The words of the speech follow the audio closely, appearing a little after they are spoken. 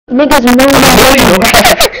Niggas know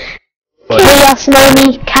that. Chaos know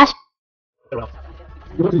me. Cash.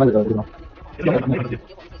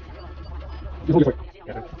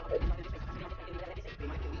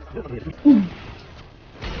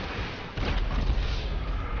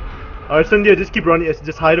 Alright, Cynthia, just keep running.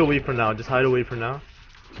 Just hide away for now. Just hide away for now.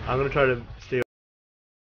 I'm gonna try to stay.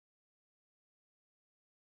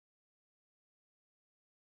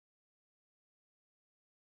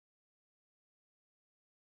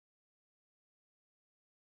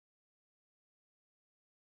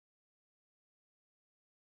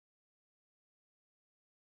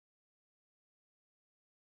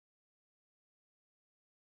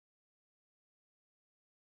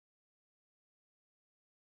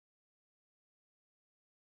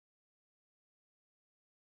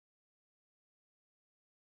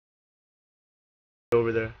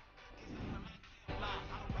 Over there.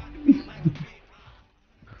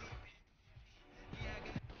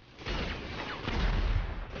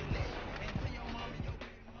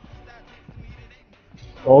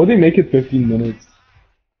 Oh, they make it 15 minutes.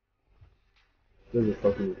 There's a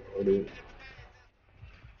fucking retarded.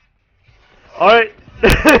 Alright.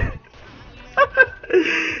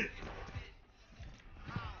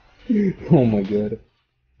 Oh my god.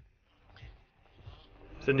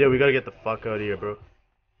 Cynthia, we gotta get the fuck out of here, bro.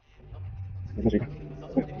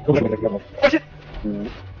 Oh shit!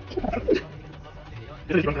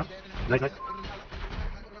 Nice, nice.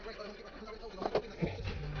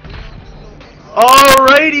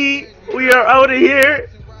 Alrighty! We are out of here!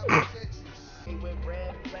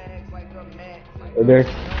 Right there.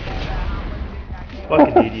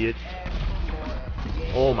 Fucking idiot.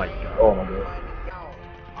 Oh my god. Oh my god.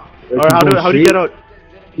 Alright, how do you get out?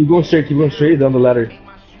 Keep going straight down the ladder.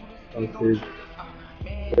 On the stairs.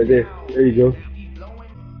 Right there. There you go.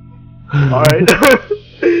 Alright.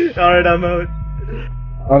 Alright, I'm out.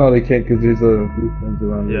 Oh no, they can't because there's a blue fence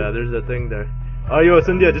around here. Yeah, there's a thing there. Oh, yo,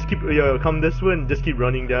 Cynthia, just keep, yo, come this way and just keep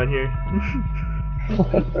running down here.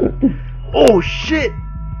 Oh shit!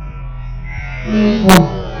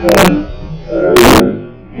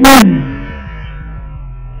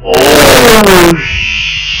 Oh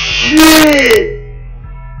shit!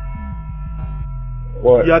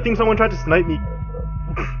 What? Yeah, I think someone tried to snipe me.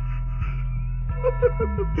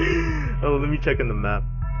 Oh, let me check on the map.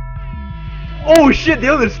 Oh shit, the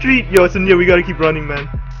other street! Yo, Cynthia, we gotta keep running, man.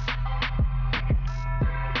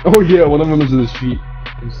 Oh yeah, one of them is in the street.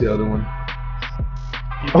 Who's the other one?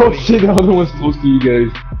 Keep Oh running. shit, the other one's close to you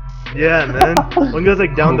guys. Yeah, man. One guy's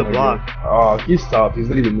like down Oh the my block. God. Oh, he stopped. He's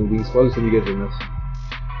not even moving. He's probably saying you guys are missing.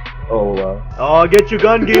 Oh wow. Oh, get your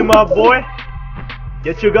gun game up, boy.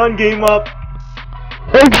 Get your gun game up.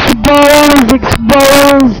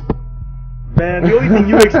 Exposed! Man, the only thing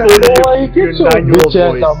you expose is your 9-year-old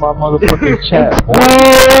voice. Out my motherfucking chat.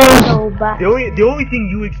 So bad. The only thing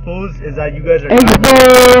you expose is that you guys are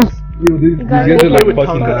Exposed! Yo, these guys are like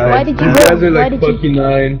fucking Why did you These go? guys are Why like did you- fucking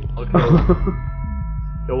 9. Okay.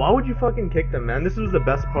 Yo, why would you fucking kick them, man? This was the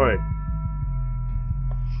best part.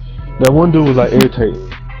 That one dude was like irritating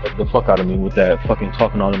the fuck out of me with that fucking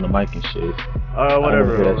talking on in the mic and shit. Whatever, I don't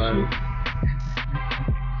man. hear that shit.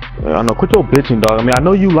 I know, quit your bitching, dog. I mean, I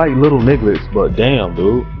know you like little nigglets, but damn,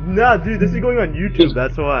 dude. Nah, dude, this is going on YouTube,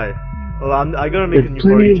 that's why. Well, I gotta make a There's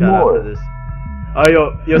new party plenty chat more. after this. Oh,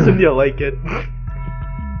 yo, Cynthia, like it.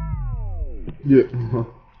 Yeah.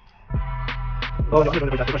 Oh,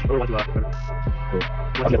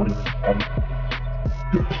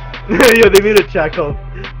 no, yo, they made a chat called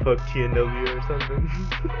fuck TNW or something.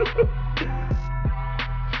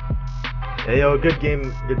 Hey, yo, good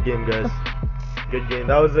game, guys. Good game.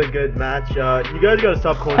 That was a good match. You guys gotta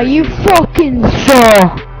stop calling. Are you fucking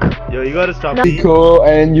suck? Yo, you gotta stop. Recoil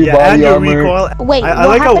and your Yeah, body and your armor. recoil. Wait, I what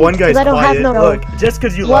like how happened? one guy's 'Cause I don't have quiet. no- Look, just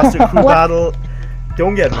because you lost a crew What? battle,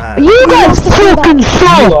 don't get mad. You guys fucking You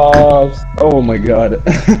suck! lost. Oh my god.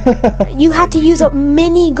 You had to use a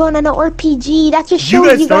minigun and an RPG. That just You shows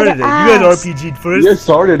guys you guys started are it. ass. You guys RPG'd first. You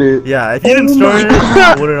started it. Yeah, if you didn't Oh start my it,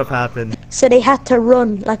 God. it wouldn't have happened. So they had to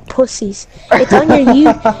run like pussies. It's on your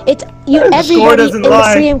it's you. The score Everybody doesn't in the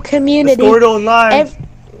lie. free aim The community. score don't lie.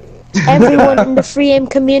 Everyone in the free aim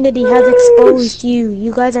community has exposed you.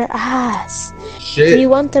 You guys are ass. Do Shit. you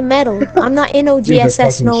want the medal? I'm not in OGSS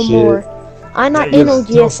fucking no shit. more. I'm not Yeah, in you're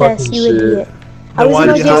still OGSS, fucking you shit. idiot. I Then was why in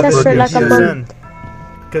did you have OGSS for fucking like a month.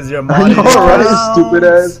 Because you're I modded. know, right? Stupid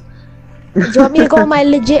ass. Do you want me to go on my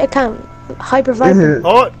legit account? Hyper Viper?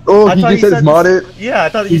 Oh, I he thought just said it's modded. Yeah, I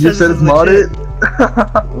thought He just said it's modded.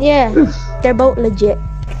 Yeah, they're both legit.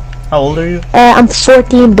 How old are you? I'm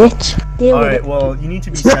 14, bitch. Deal with Alright, it. well, you need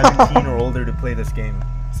to be 17 or older to play this game.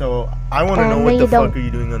 So, I want to know No, what you the fuck don't. are you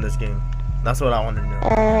doing on this game? That's what I want to know.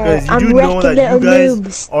 Because you I'm do know wrecking that little you guys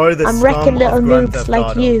noobs. are the I'm wrecking scum little of Grand noobs Theft like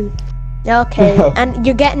Auto. you. Okay, and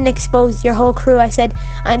you're getting exposed, your whole crew. I said,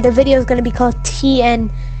 and the video is gonna be called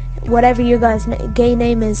TN, whatever your guys' gay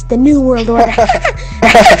name is, the New World Order.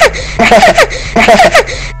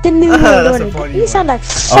 The New World That's a Order. funny You sound one. like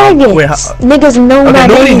faggots. wait, Niggas know okay, my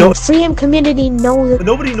nobody name. knows- Free M community knows. But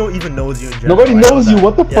nobody even knows you in general. Nobody I know knows you, that.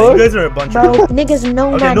 what the Yeah, fuck? you guys are a bunch Bro, of... niggas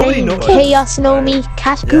know Okay, my nobody name. knows. Chaos know me. Right.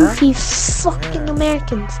 Cat Yeah? Goofy, fucking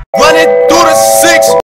Americans. Running through the six.